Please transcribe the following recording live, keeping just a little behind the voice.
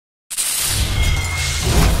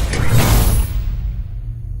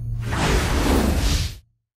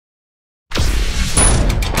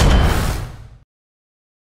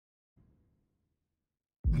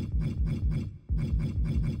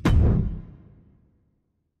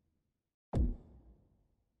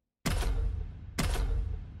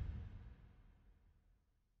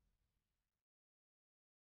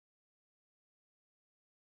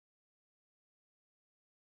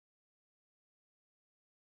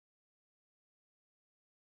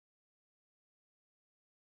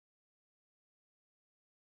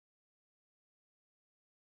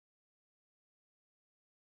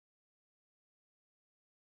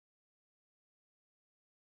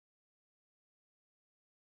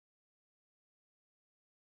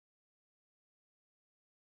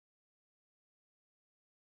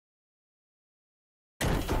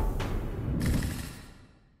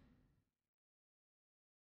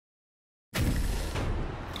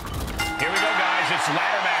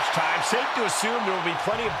ladder match time. Safe to assume there will be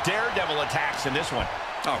plenty of daredevil attacks in this one.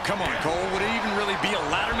 Oh, come on, Cole. Would it even really be a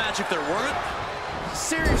ladder match if there weren't?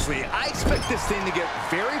 Seriously, I expect this thing to get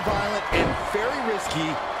very violent and very risky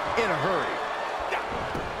in a hurry.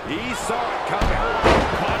 He saw it coming.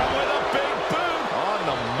 Caught him with a big boot. On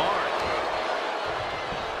the mark.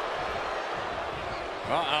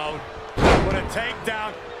 Uh-oh. What a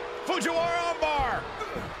takedown. Fujiwara armbar.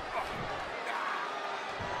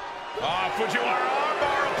 Fujiwara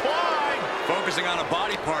armbar applied. Focusing on a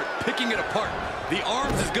body part, picking it apart. The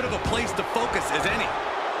arm's as good of a place to focus as any.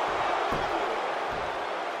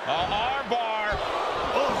 Armbar.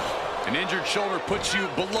 Oh. An injured shoulder puts you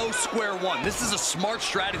below square one. This is a smart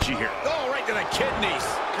strategy here. Oh, right to the kidneys.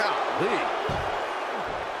 Golly.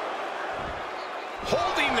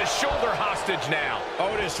 Holding the shoulder hostage now.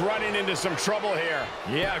 Otis running into some trouble here.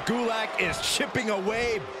 Yeah, Gulak is chipping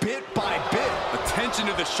away bit by bit. Attention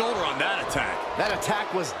to the shoulder on that attack. That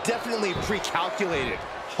attack was definitely pre-calculated,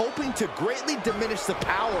 hoping to greatly diminish the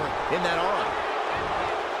power in that arm.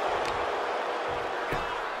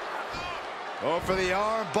 Oh, for the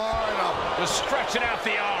arm bar and up. Just stretching out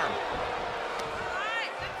the arm.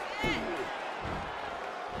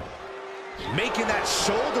 Making that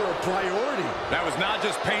shoulder a priority. That was not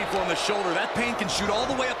just painful on the shoulder. That pain can shoot all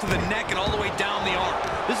the way up to the neck and all the way down the arm.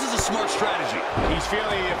 This is a smart strategy. He's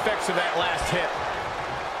feeling the effects of that last hit.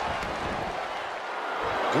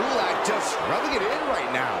 Gulak just rubbing it in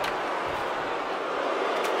right now.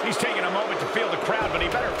 He's taking a moment to feel the crowd, but he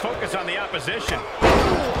better focus on the opposition.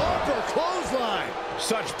 Ooh, upper clothesline.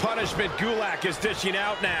 Such punishment Gulak is dishing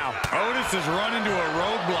out now. Otis has run into a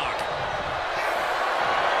roadblock.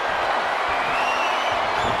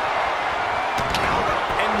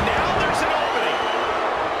 And now there's an opening.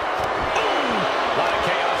 Boom! A lot of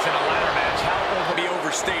chaos in a ladder match. How will Be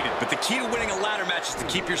overstated, but the key to winning a ladder match is to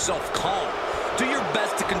keep yourself calm. Do your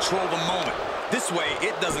best to control the moment. This way,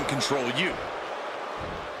 it doesn't control you.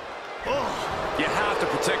 You have to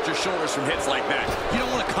protect your shoulders from hits like that. You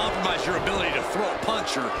don't want to compromise your ability to throw a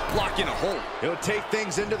punch or lock in a hold. He'll take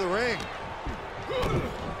things into the ring.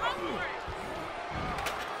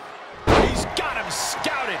 He's got him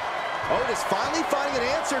scouted. Otis finally finding an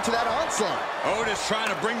answer to that onslaught. Otis trying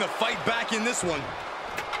to bring the fight back in this one.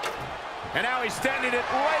 And now he's standing it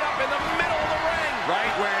right up in the middle of the ring.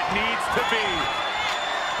 Right where it needs to be.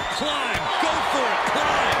 Climb, go for it,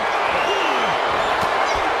 climb.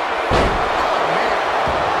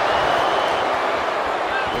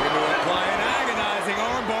 Looking to apply an agonizing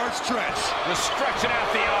armbar stretch. Just stretching out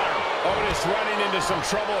the arm. Otis running into some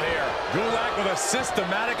trouble here. Gulak with a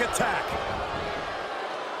systematic attack.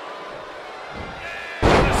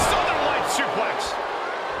 The Southern Light suplex.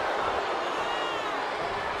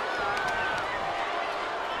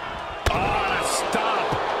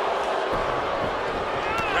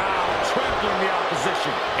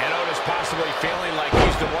 And Otis possibly feeling like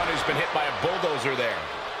he's the one who's been hit by a bulldozer there.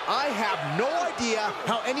 I have no idea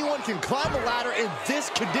how anyone can climb a ladder in this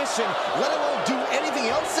condition, let alone do anything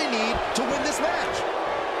else they need to win this match.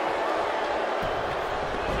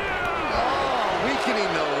 Oh, weakening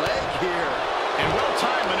the leg here. And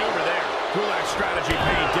well-timed maneuver there. Gulak's strategy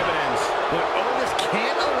paying dividends. But Otis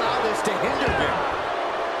can't allow this to hinder him.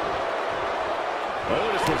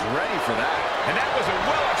 Otis was ready for that. And that was a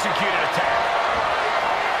well-executed attack.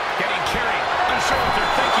 Getting carried. Unsure what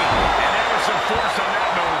they're thinking. And there was some force on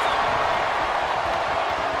that move.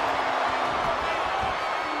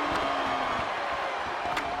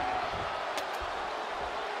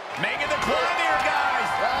 Making the climb here, guys.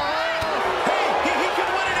 Hey, he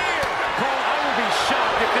could win it here. Cole, I would be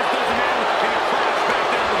shocked if this doesn't end in a crash back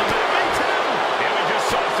down to the mat. Me too. And we just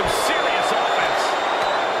saw some serious offense.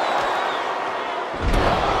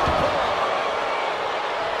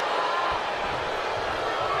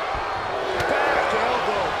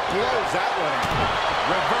 Blows that one out.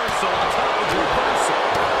 Reversal on top of reversal.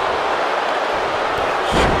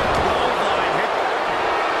 Low line hit.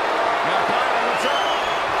 Now, Byron, what's up?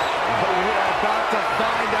 Oh, we're about to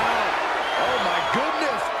find out. Oh, my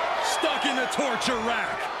goodness. Stuck in the torture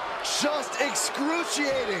rack. Just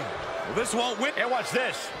excruciating. Well, this won't win. And watch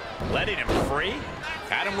this. Letting him free.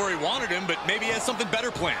 Had him where he wanted him, but maybe he has something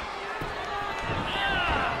better planned.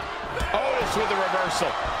 Otis with the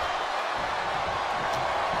reversal.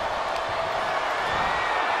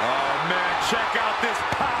 Check out this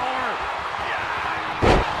power.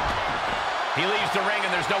 He leaves the ring,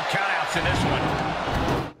 and there's no countouts in this one.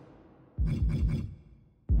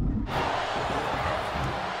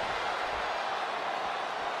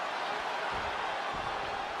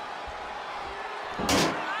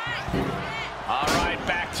 All right,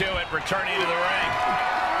 back to it, returning to the ring.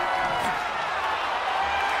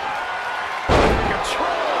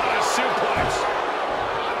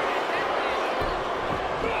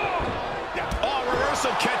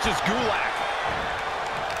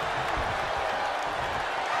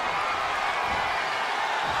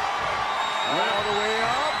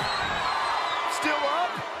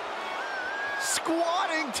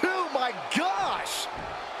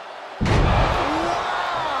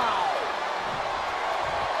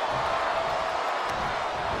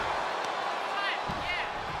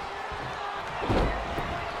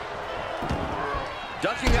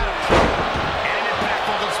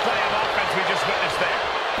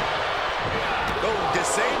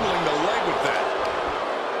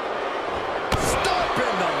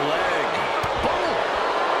 in the leg. Boom.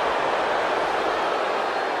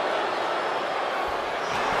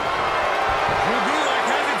 Drew Gulak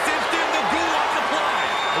has it cinched in. The Gulak applied.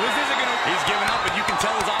 Well, this isn't gonna... He's giving up, and you can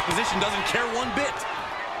tell his opposition doesn't care one bit.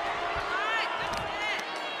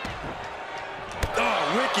 Oh,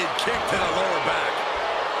 wicked kick to the lower back.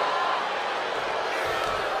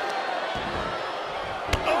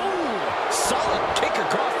 Oh, solid kick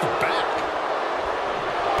across the back.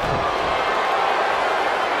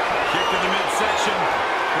 Kick to the midsection.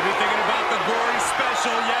 Could be thinking about the gory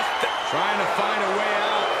special. Yes, trying to find a way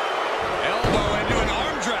out. Elbow into an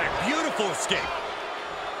arm drag. Beautiful escape.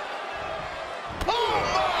 Oh,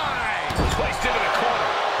 my! Placed into the corner.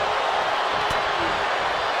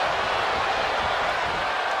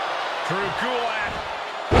 Drew Gulak.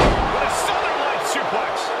 What a Southern Light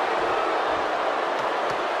suplex.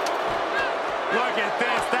 Look at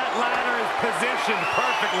this. That ladder is positioned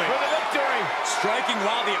perfectly for the victory. Striking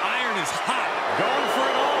while the iron is hot. Going for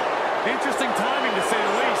it all. Interesting timing, to say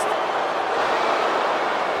the least.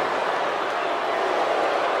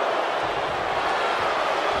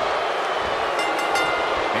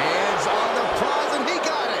 Hands on the prize, and he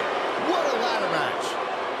got it. What a ladder match.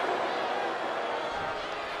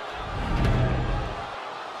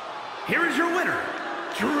 Here is your winner,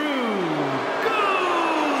 Drew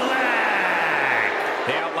Gulak.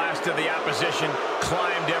 They outlasted the opposition,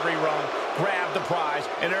 climbed every rung, grabbed the prize,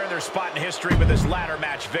 and earned their spot in history with this ladder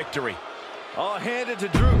match victory. All handed to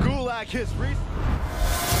Drew Gulak his recent...